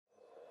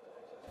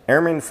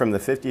Airmen from the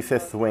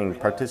 55th Wing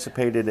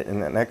participated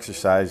in an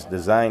exercise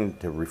designed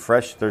to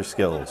refresh their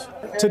skills.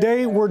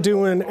 Today we're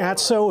doing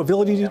ATSO,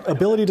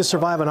 ability to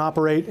survive and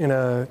operate in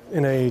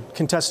a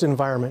contested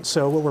environment.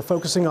 So what we're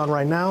focusing on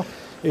right now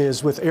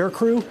is with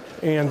aircrew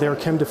and their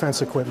chem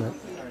defense equipment.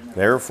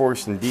 The Air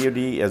Force and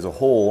DoD as a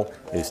whole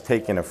is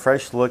taking a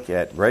fresh look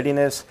at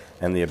readiness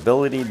and the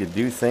ability to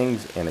do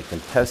things in a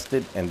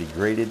contested and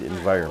degraded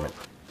environment.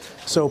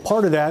 So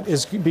part of that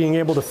is being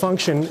able to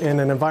function in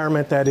an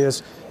environment that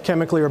is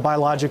chemically or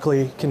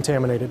biologically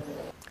contaminated.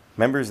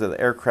 Members of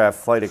the Aircraft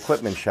Flight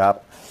Equipment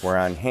Shop were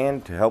on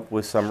hand to help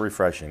with some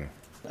refreshing.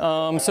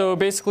 So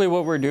basically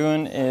what we're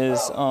doing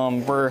is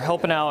we're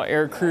helping out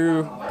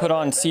aircrew put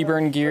on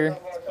CBurn gear,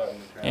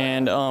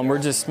 and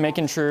we're just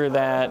making sure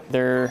that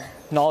they're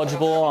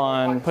knowledgeable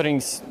on putting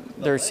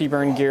their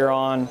CBurn gear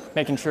on,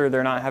 making sure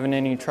they're not having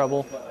any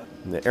trouble.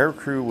 The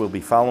aircrew will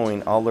be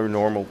following all their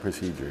normal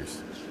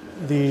procedures.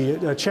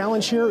 The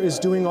challenge here is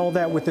doing all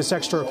that with this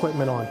extra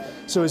equipment on.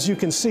 So as you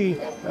can see,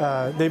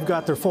 they've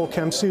got their full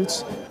chem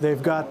suits,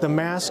 they've got the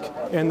mask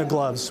and the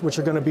gloves, which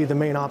are going to be the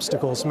main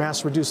obstacles.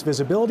 Masks reduce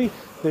visibility,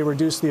 they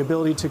reduce the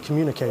ability to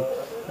communicate.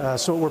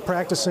 So what we're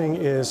practicing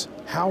is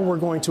how we're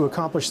going to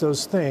accomplish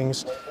those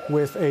things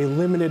with a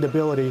limited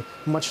ability,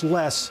 much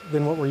less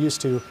than what we're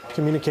used to,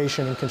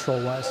 communication and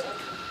control-wise.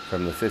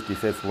 From the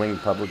 55th Wing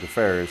Public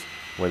Affairs,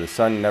 where the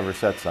sun never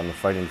sets on the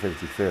Fighting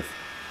 55th,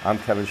 I'm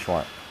Kevin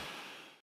Schwandt.